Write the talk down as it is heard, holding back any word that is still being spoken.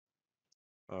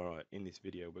Alright, in this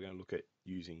video we're going to look at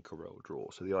using Corel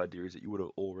Draw. So the idea is that you would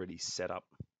have already set up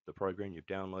the program, you've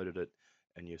downloaded it,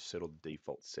 and you've set all the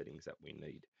default settings that we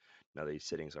need. Now these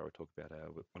settings I will talk about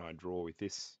how when I draw with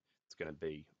this, it's going to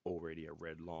be already a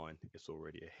red line, it's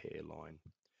already a hairline,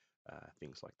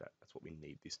 things like that. That's what we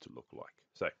need this to look like.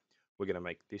 So we're going to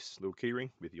make this little keyring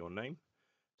with your name.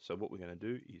 So what we're going to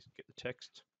do is get the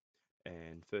text,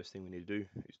 and first thing we need to do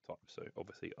is type. So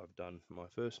obviously I've done my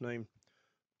first name.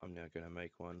 I'm now going to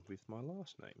make one with my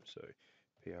last name, so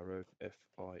Profilio.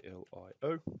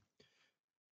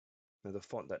 Now the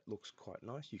font that looks quite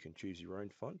nice, you can choose your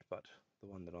own font, but the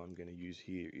one that I'm going to use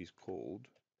here is called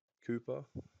Cooper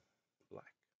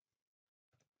Black.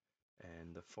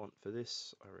 And the font for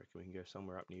this, I reckon we can go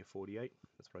somewhere up near 48.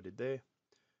 That's what I did there.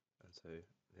 And so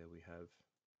there we have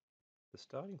the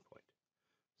starting point.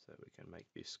 So we can make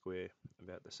this square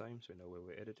about the same, so we know where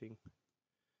we're editing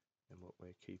and what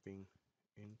we're keeping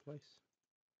in place.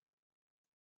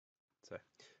 So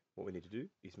what we need to do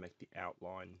is make the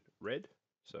outline red.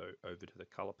 So over to the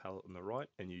color palette on the right,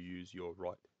 and you use your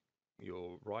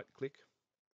right click,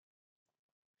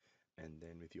 and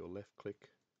then with your left click,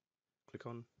 click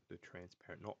on the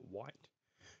transparent, not white.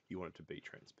 You want it to be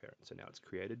transparent. So now it's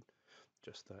created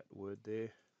just that word there,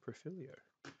 Profilio.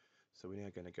 So we're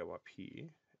now going to go up here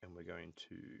and we're going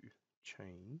to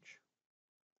change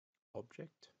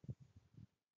object,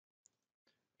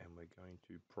 and we're going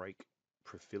to break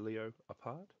Profilio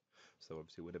apart. So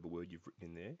obviously whatever word you've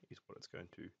written in there is what it's going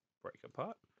to break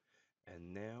apart.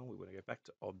 And now we want to go back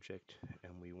to object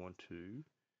and we want to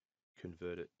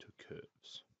convert it to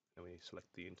curves. And we select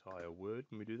the entire word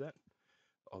when we do that.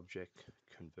 Object,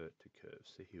 convert to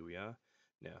curves. So here we are.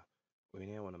 Now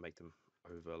we want to make them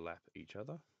overlap each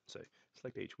other. So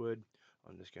select each word.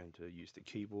 I'm just going to use the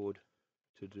keyboard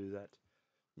to do that.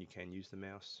 You can use the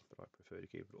mouse, but I prefer to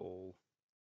keep it all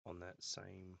on that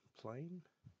same plane.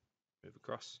 Move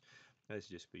across. Now this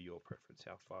will just be your preference,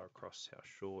 how far across, how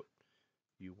short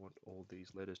you want all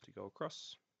these letters to go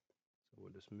across. So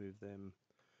we'll just move them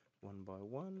one by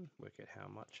one, work out how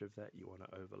much of that you want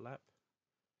to overlap.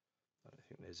 I don't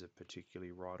think there's a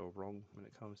particularly right or wrong when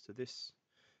it comes to this,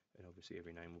 and obviously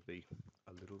every name will be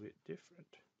a little bit different.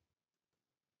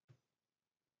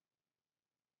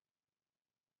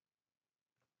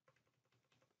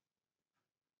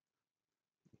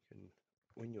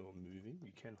 When you're moving, you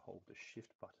can hold the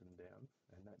shift button down,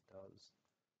 and that does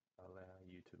allow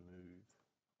you to move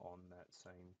on that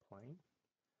same plane.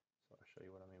 So I'll show you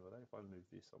what I mean by that. If I move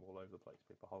this, I'm all over the place.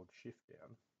 But if I hold shift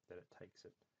down, then it takes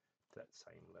it to that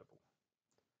same level.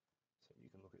 So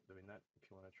you can look at doing that if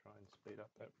you want to try and speed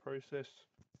up that process.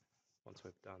 Once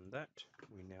we've done that,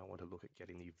 we now want to look at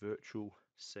getting the virtual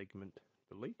segment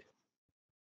delete.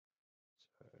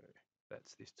 So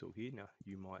that's this tool here. Now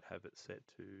you might have it set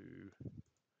to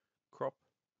crop,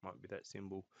 might be that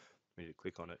symbol. We need to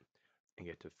click on it and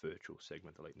get to virtual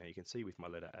segment delete. Now you can see with my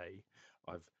letter A,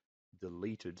 I've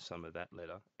deleted some of that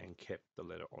letter and kept the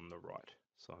letter on the right.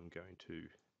 So I'm going to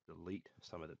delete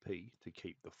some of the P to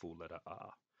keep the full letter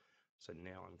R. So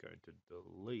now I'm going to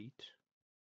delete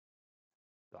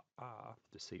the R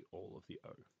to see all of the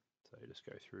O. So just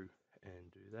go through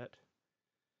and do that,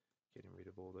 getting rid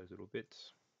of all those little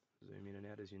bits. Zoom in and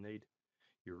out as you need.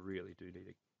 You really do need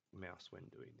a mouse when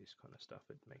doing this kind of stuff.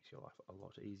 It makes your life a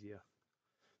lot easier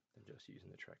than just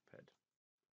using the trackpad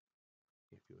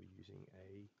if you're using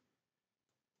a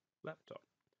laptop.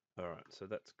 Alright, so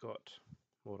that's got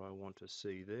what I want to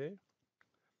see there.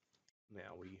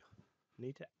 Now we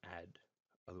need to add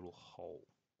a little hole.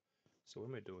 So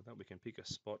when we're doing that, we can pick a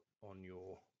spot on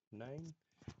your name.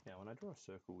 Now when I draw a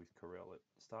circle with Corel, it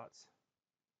starts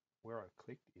where I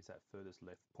clicked is that furthest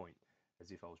left point, as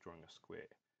if I was drawing a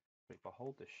square. But if I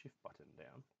hold the shift button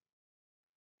down,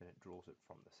 then it draws it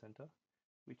from the center,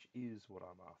 which is what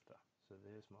I'm after. So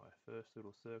there's my first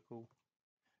little circle.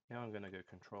 Now I'm going to go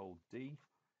Control D,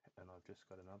 and I've just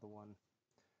got another one,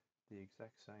 the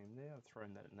exact same there. I've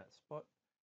thrown that in that spot.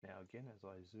 Now again, as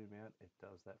I zoom out, it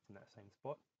does that from that same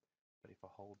spot. But if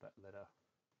I hold that letter,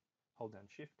 hold down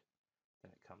Shift, then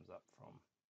it comes up from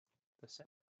the center.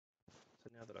 So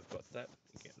now that I've got that,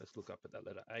 again, let's look up at that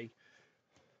letter A.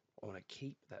 I want to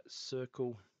keep that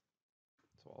circle,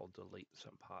 so I'll delete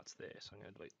some parts there. So I'm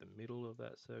going to delete the middle of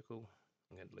that circle,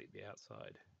 I'm going to delete the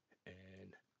outside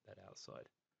and that outside.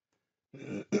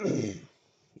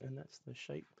 And that's the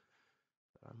shape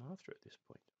that I'm after at this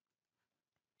point.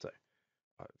 So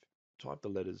I've typed the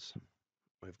letters,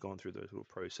 we've gone through those little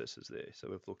processes there. So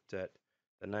we've looked at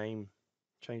the name,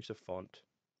 changed the font,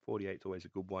 48 is always a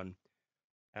good one,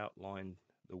 outline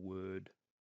the word,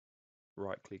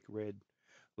 right click red,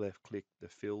 left click the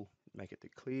fill, make it to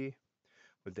clear.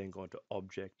 We've then gone to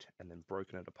object and then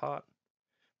broken it apart.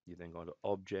 You've then gone to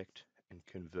object and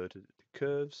converted it to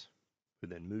curves. We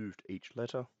then moved each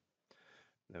letter.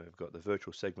 Now we've got the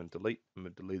virtual segment delete, and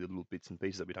we've deleted little bits and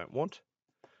pieces that we don't want.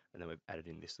 And then we've added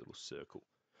in this little circle.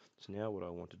 So now what I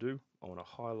want to do, I want to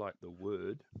highlight the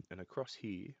word, and across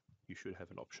here, you should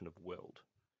have an option of weld.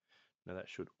 Now that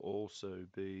should also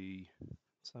be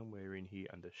somewhere in here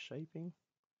under shaping.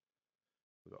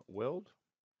 We've got weld.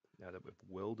 Now that we've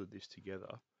welded this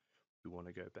together, we want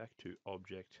to go back to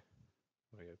object,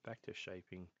 we want to go back to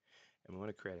shaping, and we want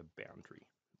to create a boundary.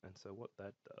 And so what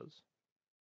that does,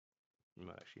 you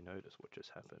might actually notice what just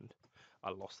happened.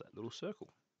 I lost that little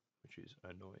circle, which is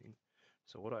annoying.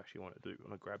 So what I actually want to do, I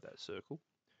want to grab that circle,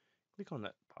 click on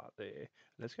that part there,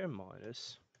 and let's go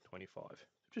minus 25.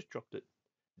 Just dropped it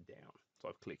down. So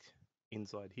I've clicked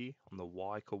inside here on the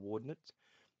Y coordinates,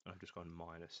 and I've just gone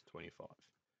minus 25.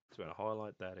 So I'm going to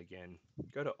highlight that again,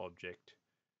 go to object,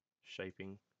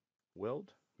 shaping,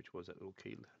 weld, which was that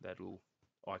little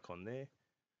icon there.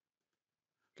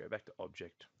 Go back to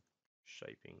object,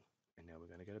 shaping, and now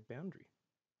we're going to go to boundary.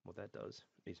 What that does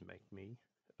is make me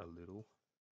a little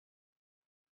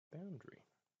boundary.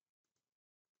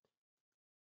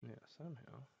 Now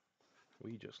somehow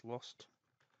we just lost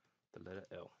the letter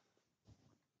L.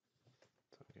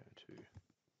 So I'm going to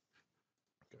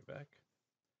go back,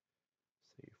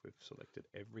 see if we've selected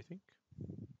everything.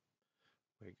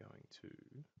 We're going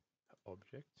to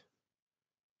object,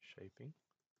 shaping,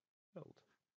 weld.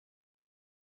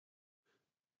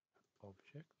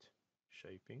 Object,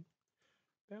 shaping,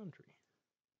 boundary.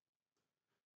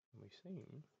 And we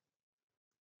seem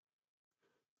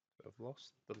to have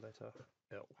lost the letter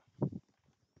L.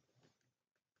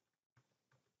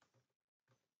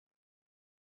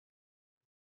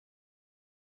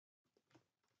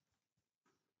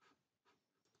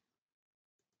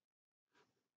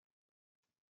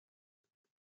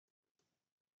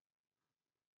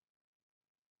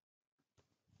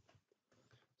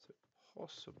 So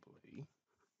possibly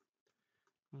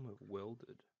when we've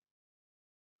welded